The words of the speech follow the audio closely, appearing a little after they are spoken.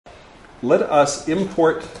let us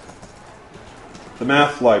import the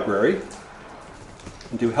math library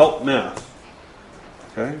and do help math.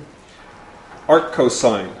 Okay? Arc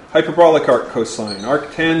cosine, hyperbolic arc cosine,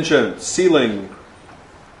 arc tangent, ceiling,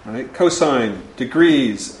 right? Cosine,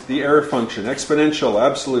 degrees, the error function, exponential,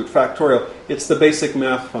 absolute, factorial. It's the basic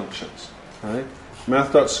math functions. Right?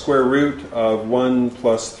 Math.square root of 1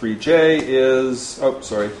 plus 3j is,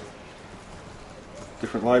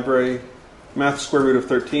 different library. Math square root of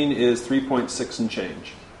 13 is 3.6 and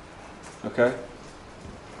change. Okay?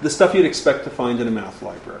 The stuff you'd expect to find in a math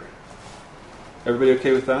library. Everybody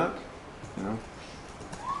okay with that? You know,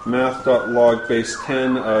 math.log base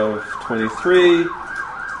 10 of 23,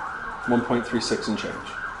 1.36 and change.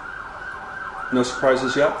 No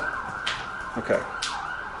surprises yet? Okay.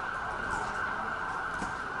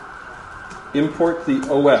 Import the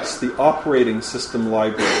OS, the operating system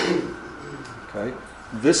library. Okay.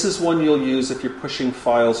 This is one you'll use if you're pushing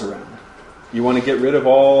files around. You want to get rid of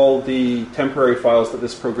all the temporary files that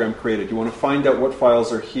this program created. You want to find out what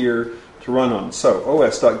files are here to run on. So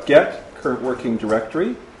os.get, current working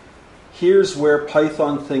directory. Here's where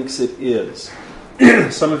Python thinks it is.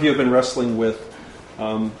 Some of you have been wrestling with,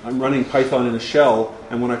 I'm running Python in a shell,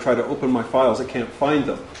 and when I try to open my files, I can't find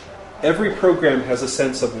them. Every program has a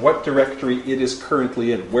sense of what directory it is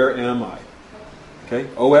currently in. Where am I? Okay,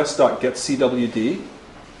 os.getcwd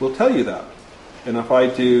will tell you that. And if I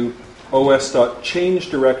do os.change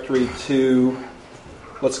directory to,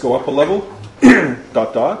 let's go up a level, ...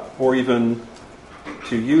 or even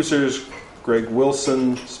to users, Greg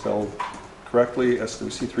Wilson, spelled correctly,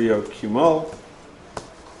 SWC30QMUL.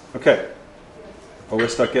 Okay,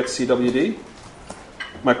 os.getcwd.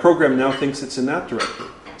 My program now thinks it's in that directory.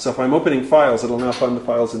 So if I'm opening files, it'll now find the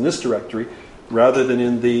files in this directory rather than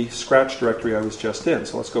in the Scratch directory I was just in.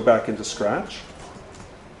 So let's go back into Scratch.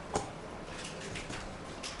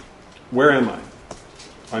 Where am I?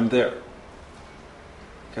 I'm there.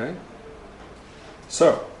 Okay.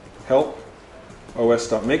 So, help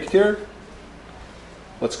os.makedir.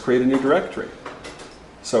 Let's create a new directory.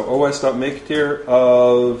 So os.makedir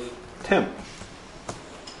of temp.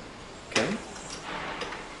 Okay.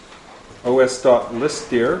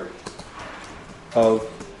 os.listdir of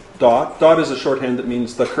dot. Dot is a shorthand that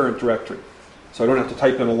means the current directory. So I don't have to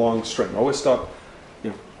type in a long string.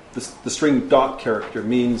 The string dot character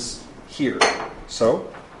means here.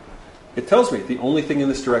 So it tells me the only thing in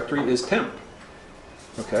this directory is temp.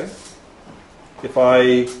 Okay. If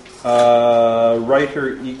I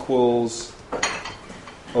writer equals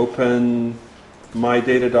open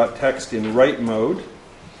mydata.txt in write mode,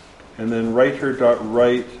 and then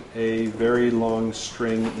writer.write a very long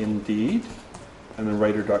string indeed, and then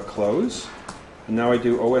writer.close. And now I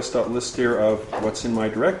do os.listdir of what's in my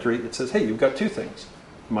directory. It says, hey, you've got two things,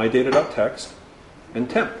 mydata.txt and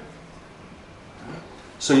temp.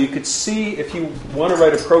 So you could see, if you want to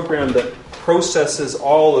write a program that processes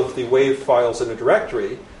all of the WAV files in a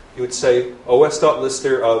directory, you would say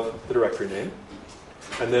os.listdir of the directory name.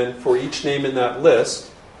 And then for each name in that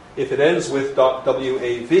list, if it ends with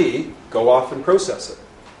 .wav, go off and process it.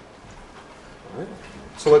 All right.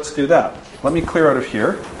 So let's do that. Let me clear out of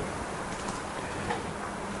here.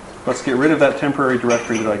 Let's get rid of that temporary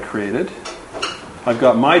directory that I created. I've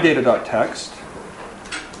got mydata.txt.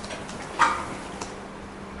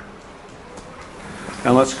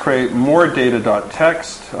 And let's create more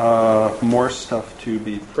data.txt, more stuff to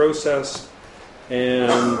be processed. And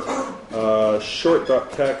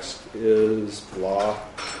short.txt is blah.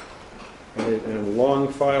 Right? And long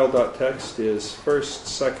file.txt is first,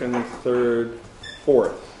 second, third,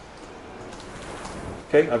 fourth.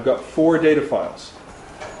 Okay, I've got 4 data files.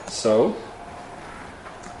 So,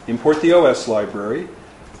 import the OS library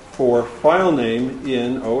for file name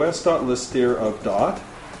in os.listdir of dot.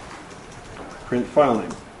 Print file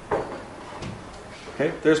name.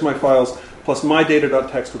 Okay, there's my files, plus my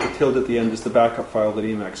data.txt with the tilde at the end is the backup file that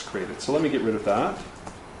Emacs created. So let me get rid of that.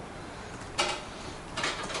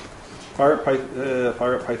 Fire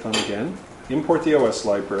up Python again. Import the OS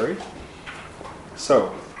library.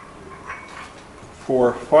 So,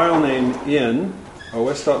 for file name in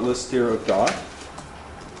os.listdir of dot,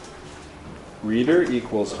 reader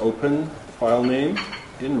equals open file name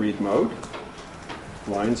in read mode.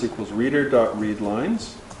 Lines equals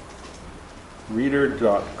reader.readlines.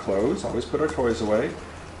 Reader.close. Always put our toys away.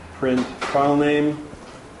 Print file name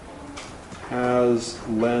has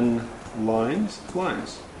len lines.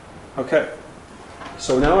 Lines. Okay.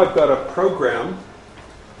 So now I've got a program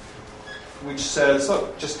which says,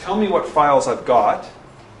 look, just tell me what files I've got.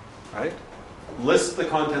 Right? List the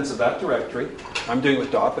contents of that directory. I'm doing it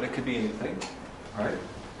with dot, but it could be anything. All right?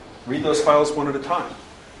 Read those files one at a time.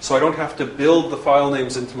 So I don't have to build the file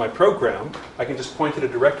names into my program. I can just point at a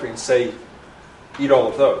directory and say, eat all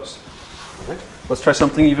of those. Okay. Let's try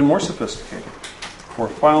something even more sophisticated. For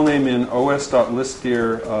file name in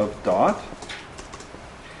os.listdir of dot,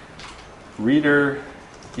 reader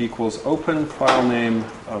equals open file name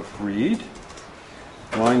of read,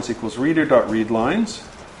 lines equals reader.readlines,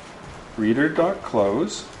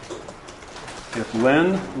 reader.close. If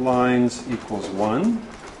len lines equals 1,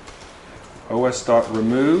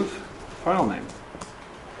 os.remove file name.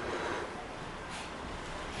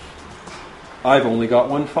 I've only got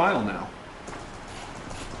one file now.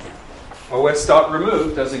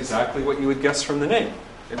 os.remove does exactly what you would guess from the name.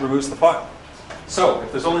 It removes the file. So,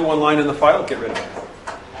 if there's only one line in the file, get rid of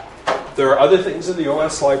it. There are other things in the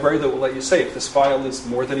OS library that will let you say, if this file is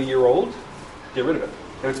more than a year old, get rid of it.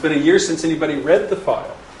 If it's been a year since anybody read the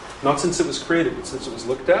file, not since it was created, but since it was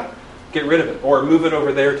looked at, get rid of it. Or move it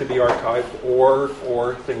over there to be archived,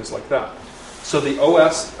 or things like that. So the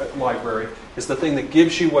OS library is the thing that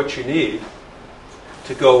gives you what you need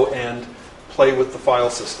to go and play with the file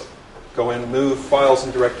system. Go and move files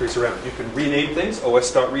and directories around. You can rename things,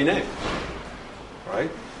 os.rename.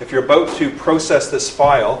 Right? If you're about to process this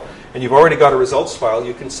file, and you've already got a results file,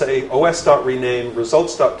 you can say os.rename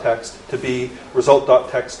results.txt to be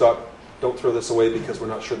result.txt. Don't throw this away because we're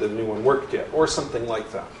not sure that the new one worked yet, or something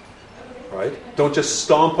like that. Right? Don't just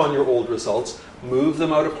stomp on your old results. Move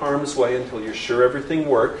them out of harm's way until you're sure everything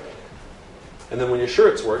worked. And then when you're sure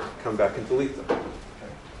it's worked, come back and delete them. Okay.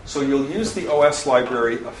 So you'll use the OS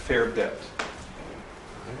library a fair bit.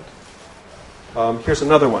 Right. Here's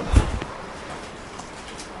another one.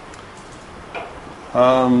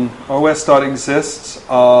 os.exists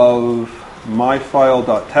of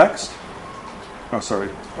myfile.txt. Oh, sorry.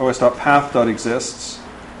 os.path.exists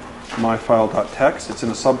myfile.txt. It's in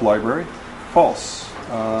a sublibrary. False.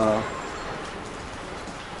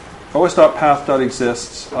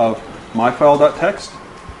 os.path.exists of myfile.txt.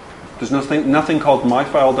 There's nothing called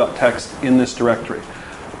myfile.txt in this directory.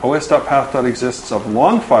 os.path.exists of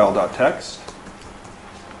longfile.txt.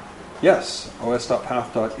 Yes.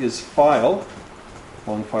 os.path.isFile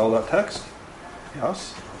longfile.txt.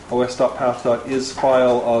 Yes.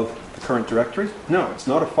 os.path.isFile of the current directory. No, it's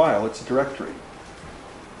not a file, it's a directory.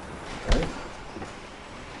 Okay.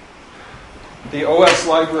 The OS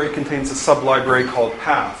library contains a sublibrary called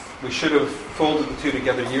path. We should have folded the two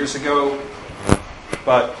together years ago,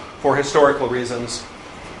 but for historical reasons,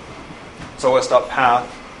 it's os.path.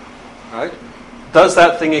 Right? Does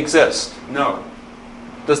that thing exist? No.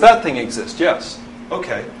 Does that thing exist? Yes.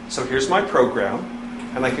 Okay, so here's my program,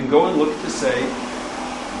 and I can go and look to say,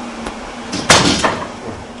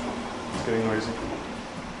 it's getting noisy.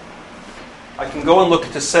 I can go and look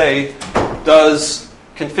to say, does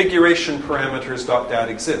configuration parameters.dat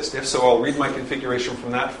exist? If so, I'll read my configuration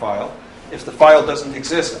from that file. If the file doesn't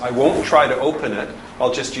exist, I won't try to open it.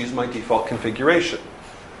 I'll just use my default configuration.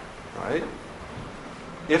 Right?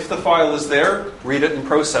 If the file is there, read it and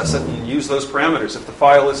process it and use those parameters. If the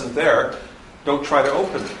file isn't there, don't try to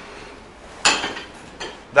open it.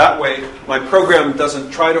 That way, my program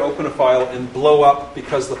doesn't try to open a file and blow up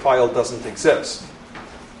because the file doesn't exist.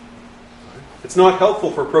 It's not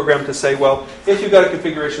helpful for a program to say, well, if you've got a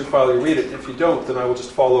configuration file, you read it. If you don't, then I will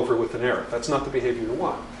just fall over with an error. That's not the behavior you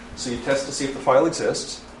want. So you test to see if the file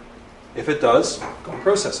exists. If it does, go and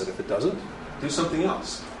process it. If it doesn't, do something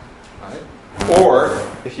else. Right? Or,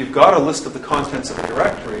 if you've got a list of the contents of a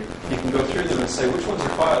directory, you can go through them and say which ones are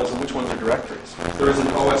files and which ones are directories. There is an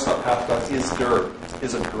os.path.isdir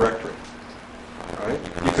is a directory. Right?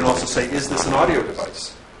 You can also say, is this an audio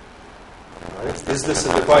device? Right? Is this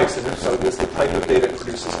a device? And if so, is the type of data it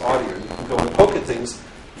produces audio? You can go and poke at things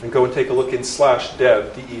and go and take a look in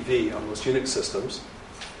 /dev, DEV, on most Unix systems,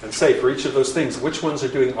 and say for each of those things, which ones are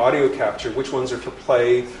doing audio capture, which ones are to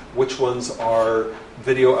play, which ones are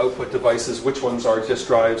video output devices, which ones are disk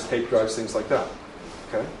drives, tape drives, things like that.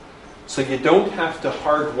 Okay? So you don't have to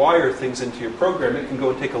hardwire things into your program. It can go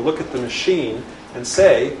and take a look at the machine and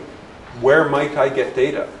say, where might I get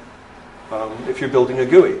data? If you're building a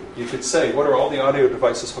GUI, you could say, what are all the audio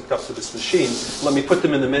devices hooked up to this machine? Let me put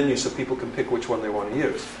them in the menu so people can pick which one they want to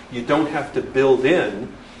use. You don't have to build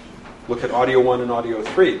in, look at audio 1 and audio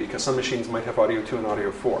 3, because some machines might have audio 2 and audio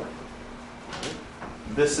 4.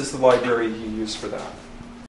 This is the library you use for that.